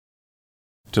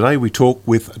Today we talk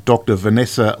with Dr.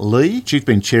 Vanessa Lee. She's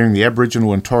been chairing the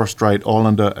Aboriginal and Torres Strait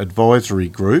Islander Advisory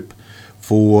Group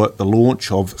for the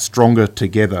launch of Stronger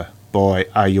Together by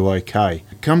Are You OK?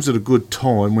 It comes at a good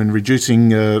time when reducing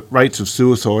rates of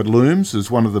suicide looms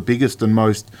as one of the biggest and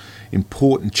most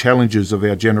important challenges of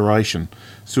our generation.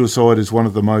 Suicide is one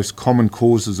of the most common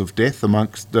causes of death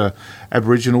amongst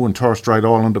Aboriginal and Torres Strait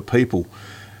Islander people.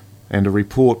 And a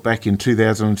report back in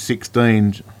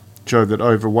 2016 showed that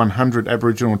over 100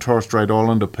 Aboriginal and Torres Strait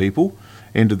Islander people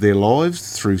ended their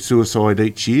lives through suicide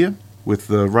each year, with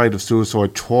the rate of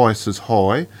suicide twice as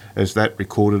high as that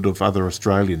recorded of other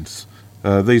Australians.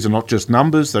 These are not just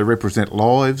numbers, they represent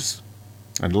lives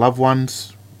and loved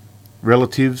ones,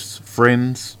 relatives,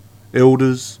 friends,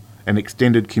 elders and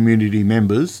extended community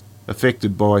members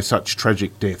affected by such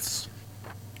tragic deaths.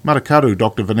 Matakaru,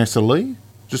 Dr. Vanessa Lee.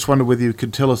 Just wonder whether you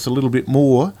could tell us a little bit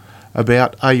more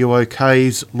about Are You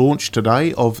OK's launch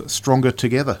today of Stronger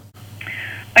Together.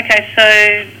 Okay,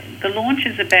 so the launch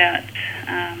is about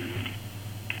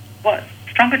what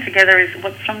Stronger Together is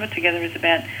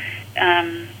about.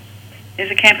 Is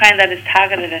a campaign that is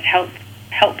targeted at help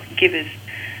givers,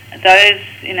 those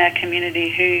in our community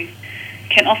who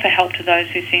can offer help to those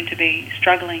who seem to be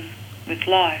struggling with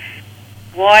life.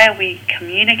 Why are we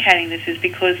communicating this is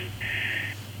because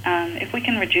if we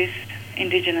can reduce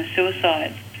Indigenous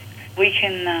suicides, we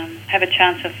can have a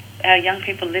chance of our young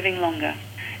people living longer.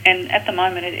 And at the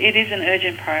moment, it is an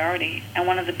urgent priority and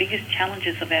one of the biggest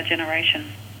challenges of our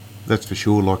generation. That's for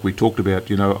sure. Like we talked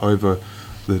about, on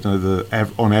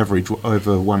average,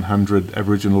 over 100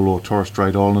 Aboriginal or Torres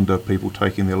Strait Islander people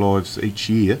taking their lives each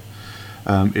year.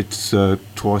 It's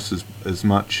twice as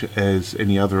much as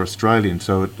any other Australian.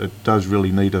 So it does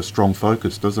really need a strong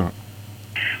focus, doesn't it?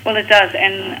 Well, it does,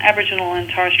 and Aboriginal and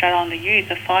Torres Strait Islander youth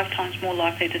are 5 times more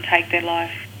likely to take their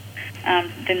life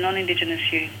than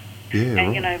non-Indigenous youth. Yeah,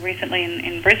 and, right. Recently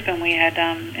in Brisbane we had,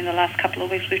 in the last couple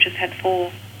of weeks, we've just had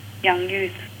 4 young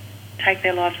youth take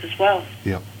their lives as well.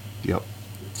 Yep.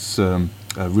 It's a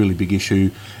really big issue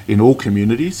in all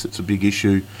communities. It's a big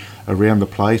issue around the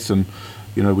place, and,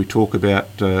 we talk about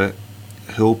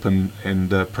help and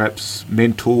perhaps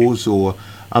mentors or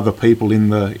other people in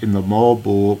the mob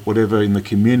or whatever in the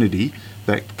community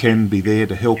that can be there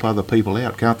to help other people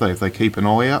out, can't they, if they keep an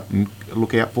eye out and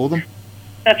look out for them?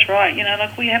 That's right.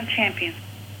 We have champions.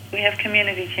 We have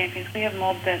community champions. We have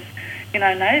mob that,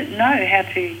 know how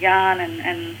to yarn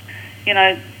and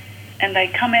they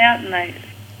come out and they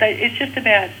it's just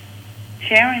about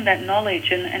sharing that knowledge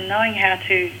and knowing how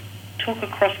to talk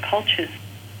across cultures.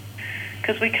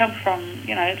 Because we come from,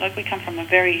 we come from a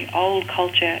very old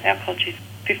culture. Our culture is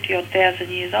 50-odd thousand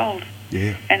years old.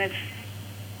 Yeah. And it's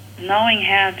knowing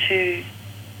how to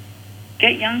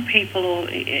get young people or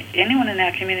anyone in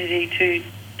our community to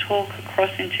talk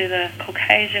across into the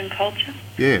Caucasian culture.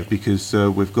 Yeah, because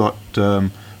we've got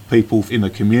people in the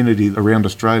community around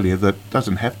Australia that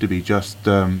doesn't have to be just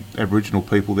Aboriginal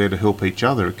people there to help each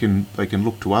other. They can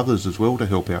look to others as well to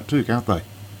help out too, can't they?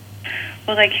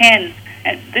 Well, they can.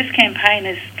 And this campaign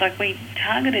is we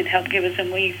targeted help givers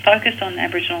and we focused on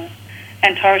Aboriginal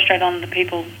and Torres Strait Islander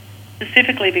people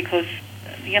specifically because,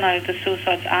 the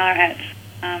suicides are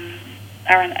an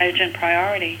urgent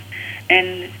priority.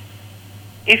 And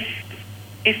if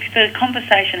the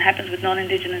conversation happens with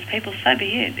non-Indigenous people, so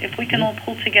be it. If we can all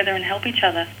pull together and help each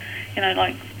other,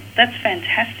 that's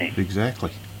fantastic.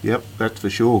 Exactly. Yep, that's for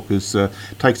sure, because it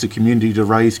takes a community to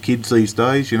raise kids these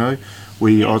days, I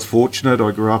was fortunate. I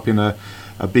grew up in a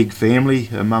big family.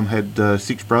 Mum had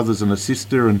 6 brothers and a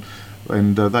sister, and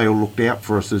they all looked out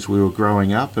for us as we were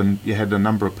growing up, and you had a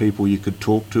number of people you could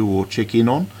talk to or check in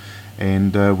on.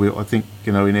 And I think,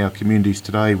 in our communities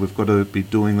today, we've got to be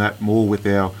doing that more with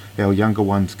our younger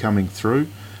ones coming through,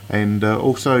 and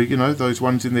also, those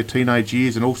ones in their teenage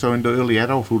years and also into early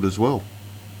adulthood as well.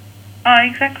 Oh,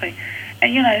 exactly.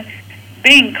 And,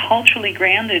 being culturally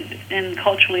grounded and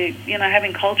culturally,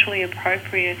 having culturally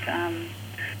appropriate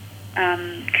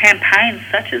campaigns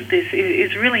such as this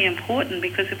is really important,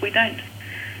 because if we don't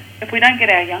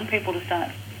get our young people to start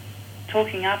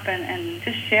talking up and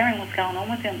just sharing what's going on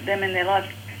with them in their lives,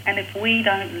 and if we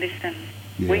don't listen,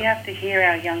 we have to hear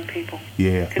our young people.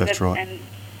 Yeah, that's right. And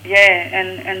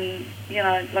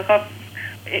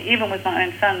even with my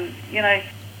own son,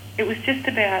 it was just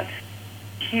about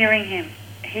hearing him,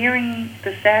 hearing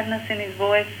the sadness in his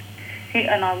voice,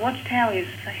 and I watched how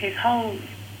his whole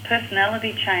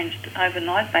personality changed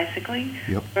overnight, basically.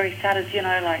 Yep. Where he started,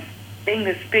 being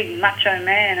this big macho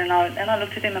man, and I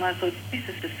looked at him and I thought, this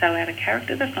is just so out of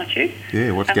character. That's not you.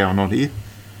 Yeah, what's going on here?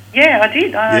 Yeah, I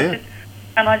did. I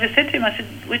just said to him, I said,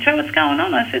 "Which what's going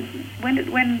on?" I said, when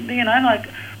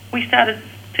we started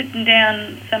sitting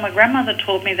down, so my grandmother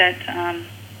taught me that,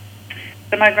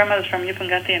 so my grandmother's from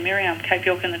Yupungathia Miriam, Cape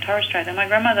York in the Torres Strait, and my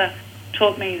grandmother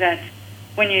taught me that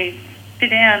when you sit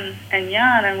down and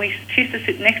yarn, and she used to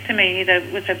sit next to me, either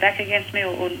with her back against me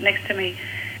or next to me,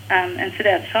 and sit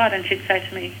outside, and she'd say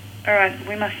to me, all right,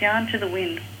 we must yarn to the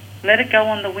wind. Let it go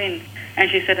on the wind.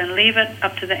 And she said, and leave it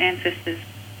up to the ancestors.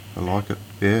 I like it.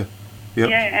 Yeah. Yep.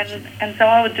 Yeah, and so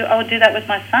I would do that with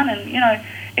my son, and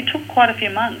it took quite a few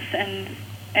months, and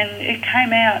it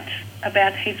came out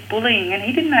about his bullying, and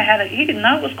he didn't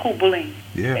know it was called bullying.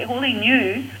 Yeah. All he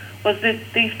knew was that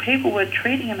these people were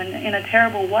treating him in a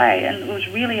terrible way, and it was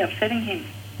really upsetting him.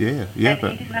 Yeah,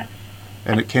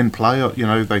 And it can play,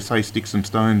 they say sticks and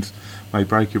stones may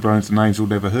break your bones and names will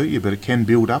never hurt you, but it can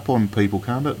build up on people,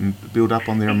 can't it? And build up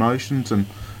on their emotions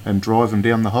and drive them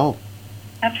down the hole.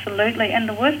 Absolutely. And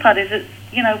the worst part is that,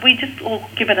 we just all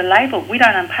give it a label. We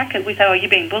don't unpack it. We say, oh, you're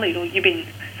being bullied, or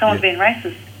someone's being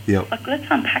racist. Yep. Like, let's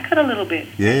unpack it a little bit.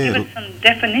 Yeah. Give it some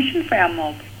definition for our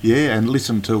mob. Yeah, and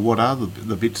listen to what are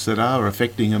the bits that are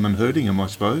affecting them and hurting them, I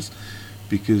suppose,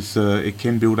 because it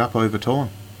can build up over time.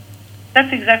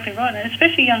 That's exactly right, and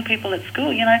especially young people at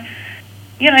school.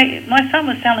 My son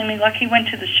was telling me, like, he went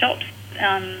to the shops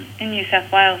in New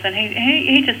South Wales, and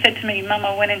he just said to me, Mum,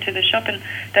 I went into the shop and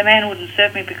the man wouldn't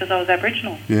serve me because I was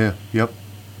Aboriginal. Yeah, yep.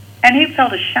 And he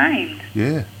felt ashamed.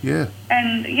 Yeah.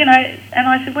 And, and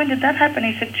I said, when did that happen?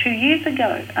 He said, 2 years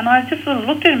ago. And I just sort of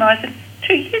looked at him and I said,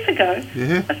 2 years ago?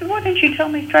 Yeah. I said, why didn't you tell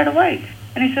me straight away?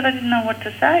 And he said, I didn't know what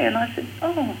to say. And I said,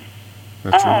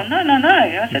 That's right. no.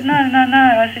 I said, no.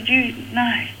 I said,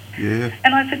 no. Yeah.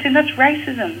 And I said to him, that's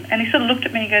racism. And he sort of looked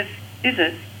at me and goes, is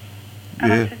it?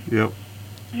 And I said, yep.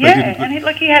 Yeah, and he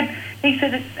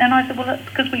said it, and I said, well, that's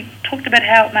because we talked about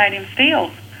how it made him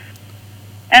feel.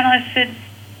 And I said,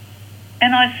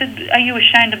 are you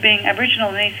ashamed of being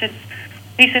Aboriginal? And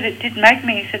he said it did make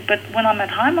me. He said, but when I'm at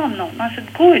home, I'm not. And I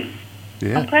said, good.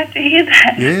 Yeah. I'm glad to hear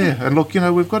that. Yeah, and look,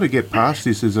 we've got to get past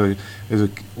this as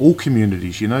all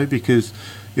communities, because,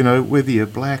 whether you're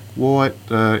black, white,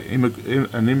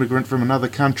 an immigrant from another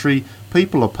country,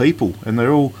 people are people, and they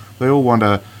all want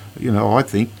a, I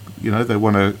think, they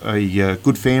want a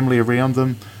good family around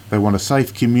them, they want a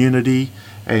safe community,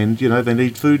 and, they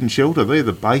need food and shelter. They're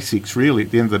the basics, really,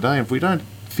 at the end of the day. If we don't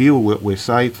feel that we're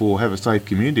safe or have a safe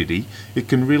community, it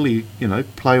can really,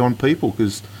 play on people,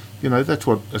 because, that's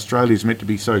what Australia's meant to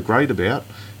be so great about,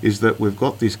 is that we've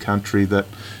got this country that,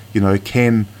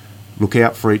 can look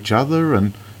out for each other,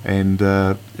 and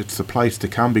it's the place to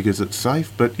come because it's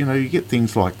safe. But, you get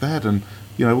things like that, and,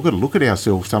 we've got to look at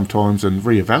ourselves sometimes and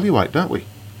reevaluate, don't we?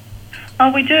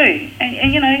 Oh, we do.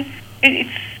 And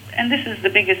and this is the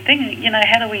biggest thing,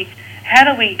 how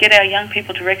do we get our young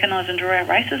people to recognise and draw out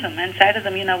racism and say to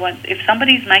them, what, if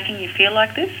somebody's making you feel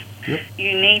like this, yep,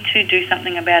 you need to do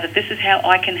something about it. This is how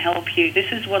I can help you.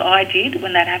 This is what I did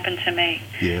when that happened to me.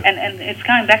 Yeah. And it's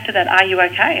going back to that, are you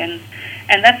okay?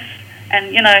 And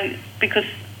because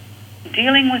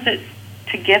dealing with it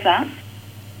together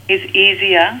is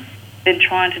easier than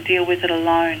trying to deal with it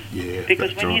alone. Yeah,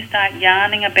 because when you start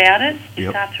yarning about it, you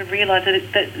yep, start to realise that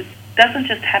it doesn't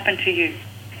just happen to you.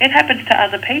 It happens to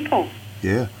other people.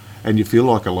 Yeah, and you feel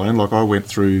like alone. Like I went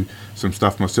through some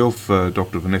stuff myself,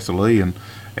 Dr. Vanessa Lee,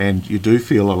 and you do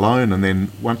feel alone. And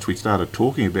then once we started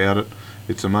talking about it,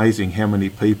 it's amazing how many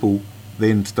people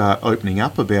then start opening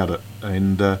up about it.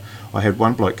 And I had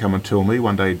one bloke come and tell me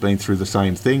one day he'd been through the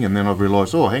same thing, and then I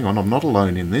realised, oh, hang on, I'm not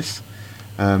alone in this.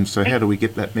 So how do we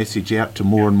get that message out to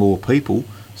more and more people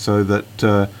so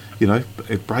that,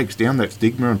 it breaks down that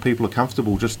stigma and people are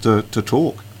comfortable just to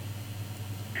talk?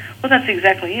 Well, that's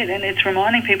exactly it. And it's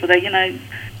reminding people that,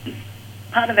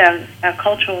 part of our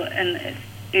culture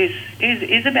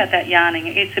is about that yarning.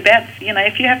 It's about,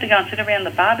 if you have to go and sit around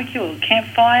the barbecue or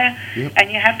campfire, yep,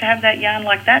 and you have to have that yarn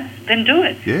like that, then do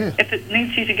it. Yeah. If it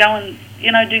needs you to go and,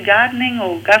 do gardening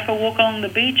or go for a walk along the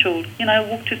beach or,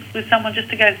 walk with someone just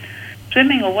to go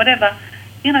swimming or whatever,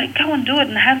 go and do it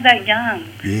and have that yarn.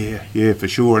 Yeah, for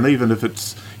sure. And even if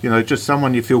it's, just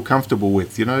someone you feel comfortable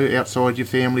with, outside your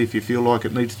family, if you feel like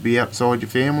it needs to be outside your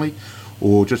family,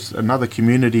 or just another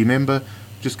community member,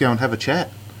 just go and have a chat.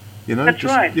 That's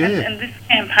right. Yeah. And this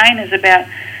campaign is about,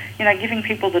 giving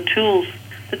people the tools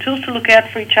to look out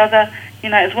for each other,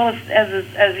 as well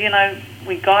as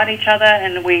we guide each other,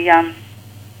 and we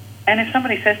and if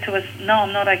somebody says to us, no,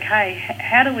 I'm not okay,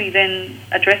 how do we then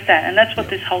address that? And that's what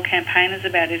this whole campaign is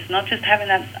about. It's not just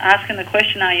asking the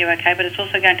question, are you okay, but it's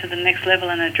also going to the next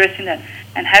level and addressing that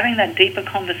and having that deeper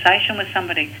conversation with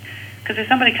somebody. Because if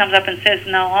somebody comes up and says,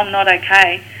 no, I'm not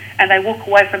okay, and they walk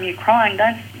away from you crying,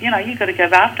 you've got to go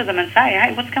after them and say,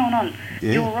 hey, what's going on?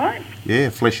 Yeah. You all right?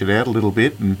 flesh it out a little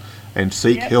bit and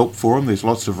seek help for them. There's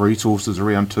lots of resources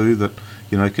around too that,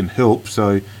 can help.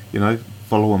 So,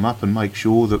 follow them up and make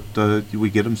sure that we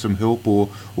get them some help or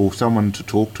someone to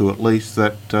talk to at least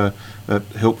that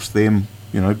helps them,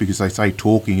 because they say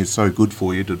talking is so good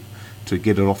for you to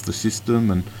get it off the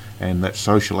system and that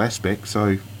social aspect.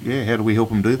 So, how do we help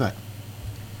them do that?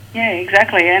 Yeah,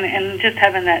 exactly. And just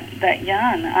having that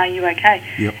yarn, are you okay?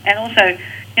 Yep. And also,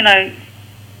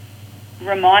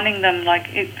 reminding them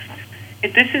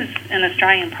this is an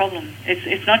Australian problem.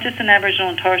 It's not just an Aboriginal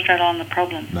and Torres Strait Islander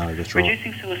problem. No, that's right.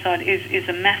 Reducing suicide is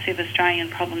a massive Australian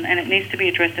problem, and it needs to be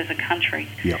addressed as a country.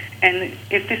 Yep. And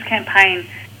if this campaign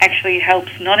actually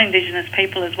helps non-Indigenous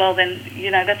people as well, then,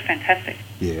 that's fantastic.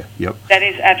 Yeah, yep. That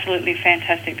is absolutely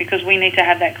fantastic, because we need to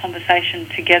have that conversation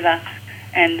together,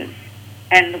 and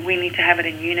we need to have it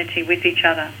in unity with each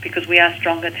other, because we are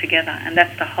stronger together, and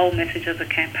that's the whole message of the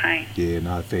campaign. Yeah,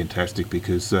 no, fantastic,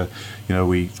 because,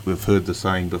 we've heard the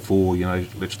saying before,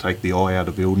 let's take the I out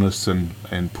of illness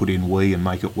and put in we and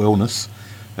make it wellness.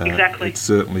 Exactly. It's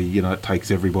certainly, it takes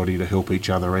everybody to help each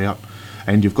other out.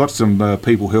 And you've got some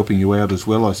people helping you out as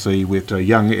well, I see, with a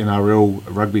young NRL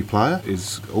rugby player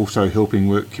is also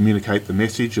helping communicate the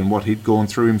message and what he'd gone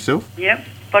through himself. Yep.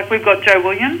 We've got Joe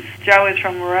Williams. Joe is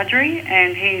from Wiradjuri,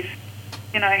 and he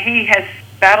has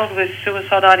battled with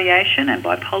suicide ideation and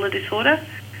bipolar disorder,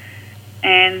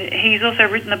 and he's also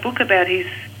written a book about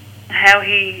how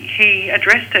he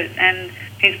addressed it and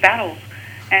his battle,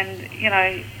 and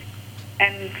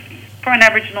and for an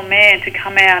Aboriginal man to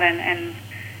come out and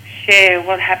share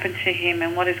what happened to him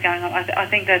and what is going on, I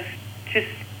think that's just.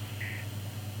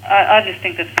 I just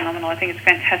think that's phenomenal. I think it's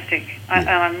fantastic.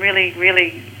 Yeah. I'm really,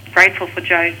 really grateful for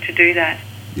Joe to do that.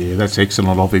 Yeah, that's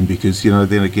excellent of him, because,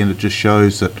 then again it just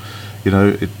shows that,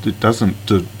 it doesn't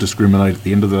discriminate at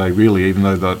the end of the day, really, even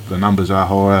though the numbers are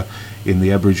higher in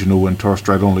the Aboriginal and Torres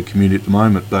Strait Islander community at the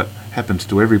moment, but happens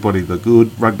to everybody, the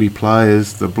good rugby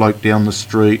players, the bloke down the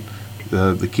street,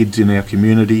 the kids in our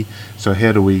community. So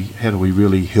how do we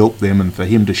really help them? And for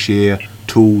him to share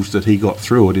tools that he got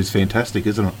through it is fantastic,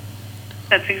 isn't it?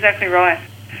 That's exactly right.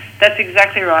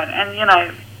 And,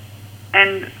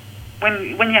 and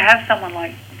when you have someone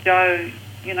like Joe,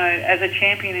 as a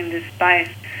champion in this space,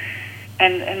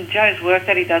 and Joe's work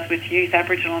that he does with youth,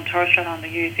 Aboriginal and Torres Strait Islander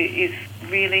youth, is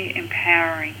really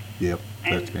empowering. Yep,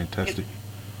 that's fantastic.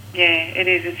 It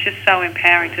is. It's just so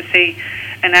empowering to see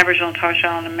an Aboriginal and Torres Strait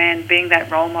Islander man being that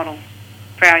role model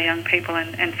for our young people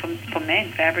and for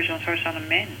men, for Aboriginal and Torres Strait Islander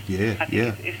men. Yeah, I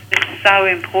think it's just so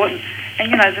important.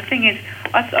 And, the thing is,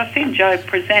 I've seen Joe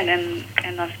present,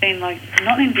 and I've seen,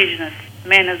 non-Indigenous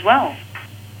men as well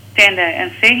stand there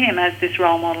and see him as this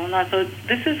role model. And I thought,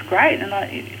 this is great, and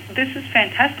this is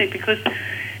fantastic, because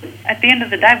at the end of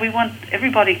the day, we want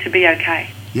everybody to be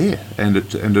okay. Yeah, and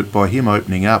it by him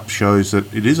opening up shows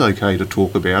that it is okay to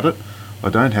talk about it. I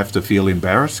don't have to feel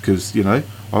embarrassed, because,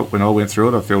 when I went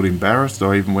through it, I felt embarrassed.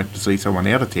 I even went to see someone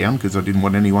out of town because I didn't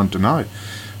want anyone to know.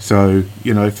 So,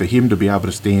 for him to be able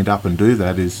to stand up and do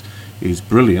that is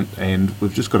brilliant, and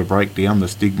we've just got to break down the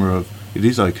stigma of it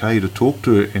is okay to talk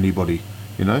to anybody,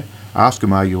 ask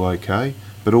them, are you okay?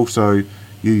 But also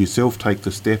you yourself take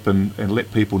the step and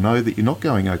let people know that you're not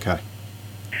going okay.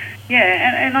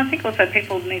 Yeah, and I think also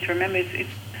people need to remember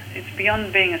it's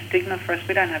beyond being a stigma for us.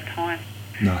 We don't have time.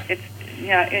 No.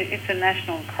 It's a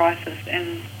national crisis,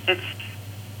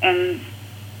 and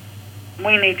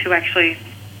we need to actually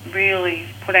really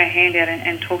put our hand out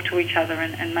and talk to each other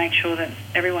and make sure that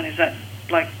everyone is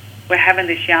we're having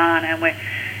this yarn, and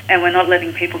we're not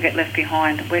letting people get left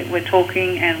behind. We're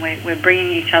talking, and we're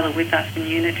bringing each other with us in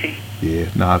unity. Yeah,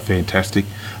 no, fantastic.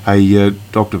 Hey,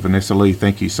 Dr. Vanessa Lee,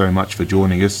 thank you so much for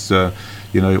joining us. I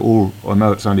know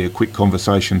it's only a quick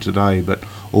conversation today, but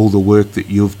all the work that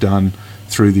you've done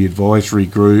through the advisory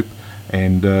group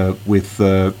and with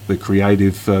the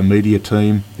creative media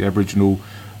team, the Aboriginal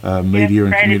media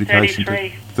and communication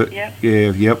team.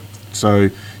 Yep. So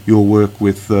your work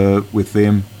with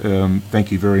them,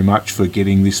 thank you very much for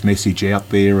getting this message out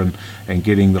there and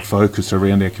getting the focus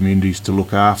around our communities to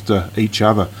look after each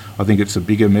other. I think it's a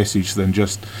bigger message than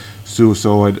just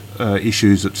suicide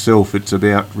issues itself. It's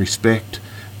about respect,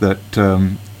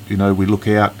 that we look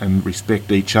out and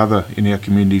respect each other in our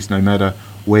communities, no matter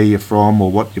where you're from or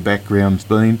what your background's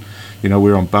been.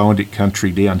 We're on Boandik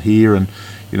country down here, and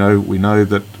we know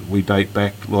that we date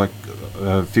back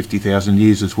 50,000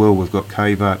 years as well. We've got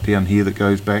cave art down here that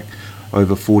goes back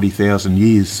over 40,000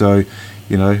 years. So,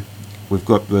 we've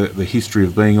got the history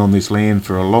of being on this land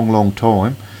for a long, long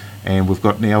time, and we've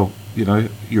got now,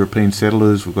 European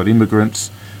settlers, we've got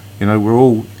immigrants, we're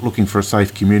all looking for a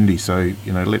safe community, so,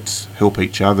 let's help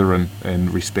each other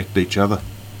and respect each other.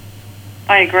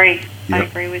 I agree. Yep. I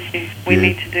agree with you. We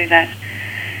need to do that.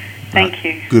 Thank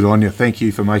you. Good on you. Thank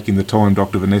you for making the time,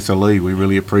 Dr. Vanessa Lee. We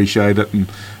really appreciate it,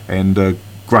 and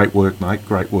great work, mate.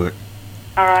 Great work.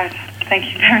 All right.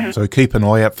 Thank you very much. So keep an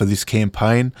eye out for this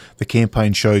campaign. The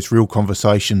campaign shows real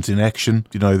conversations in action.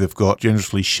 They've got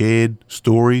generously shared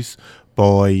stories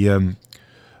by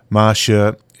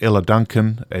Marsha, Ella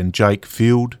Duncan and Jake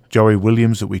Field, Joey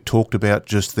Williams that we talked about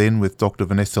just then with Dr.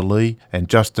 Vanessa Lee, and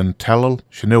Justin Tallel,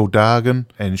 Chanel Dargan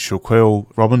and Shaquille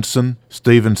Robinson,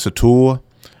 Stephen Sator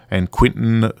and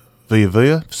Quentin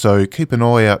Via. So keep an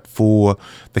eye out for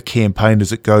the campaign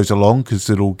as it goes along, because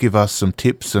it'll give us some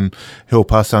tips and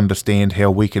help us understand how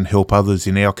we can help others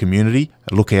in our community,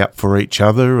 look out for each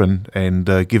other and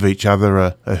give each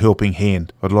other a helping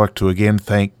hand. I'd like to again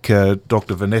thank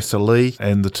Dr. Vanessa Lee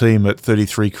and the team at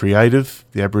 33 Creative,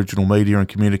 the Aboriginal Media and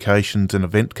Communications and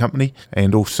Event Company,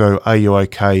 and also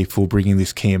AUOK for bringing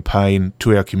this campaign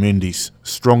to our communities.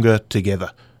 Stronger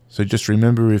together. So just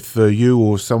remember, if you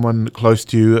or someone close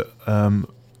to you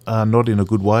are not in a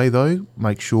good way, though,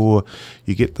 make sure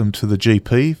you get them to the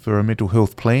GP for a mental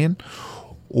health plan,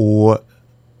 or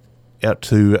out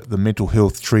to the mental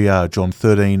health triage on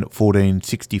 13 14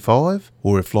 65,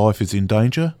 or if life is in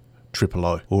danger,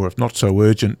 000. Or if not so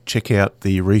urgent, check out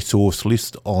the resource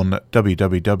list on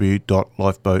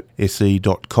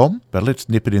www.lifeboatse.com. But let's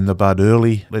nip it in the bud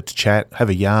early. Let's chat, have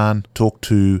a yarn, talk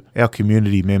to our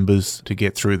community members to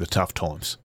get through the tough times.